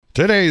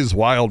Today's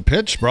Wild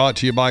Pitch brought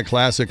to you by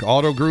Classic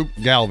Auto Group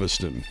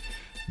Galveston.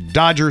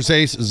 Dodgers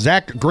ace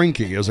Zach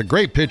Greinke is a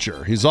great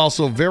pitcher. He's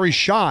also very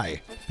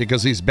shy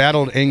because he's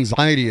battled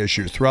anxiety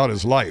issues throughout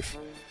his life.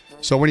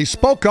 So when he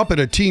spoke up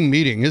at a team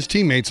meeting, his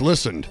teammates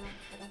listened.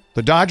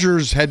 The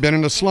Dodgers had been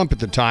in a slump at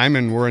the time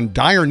and were in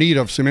dire need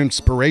of some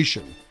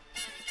inspiration.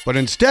 But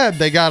instead,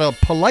 they got a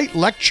polite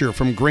lecture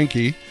from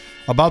Greinke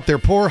about their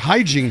poor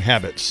hygiene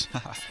habits.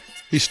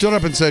 He stood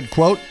up and said,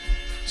 quote,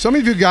 "Some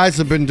of you guys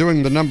have been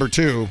doing the number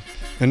 2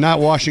 and not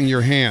washing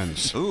your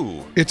hands.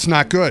 Ooh. It's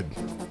not good.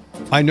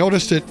 I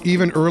noticed it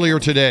even earlier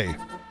today.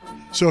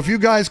 So if you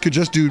guys could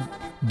just do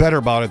better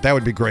about it, that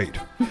would be great."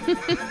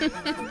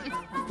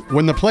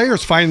 When the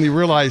players finally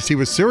realized he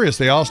was serious,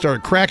 they all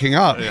started cracking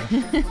up. Yeah.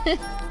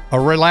 A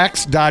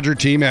relaxed Dodger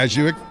team, as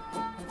you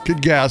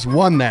could guess,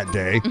 won that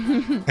day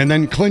and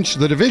then clinched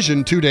the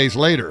division 2 days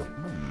later.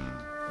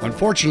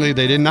 Unfortunately,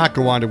 they did not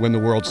go on to win the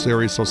World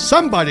Series, so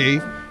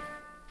somebody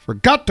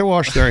forgot to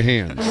wash their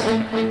hands.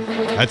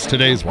 That's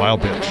today's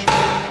Wild Pitch.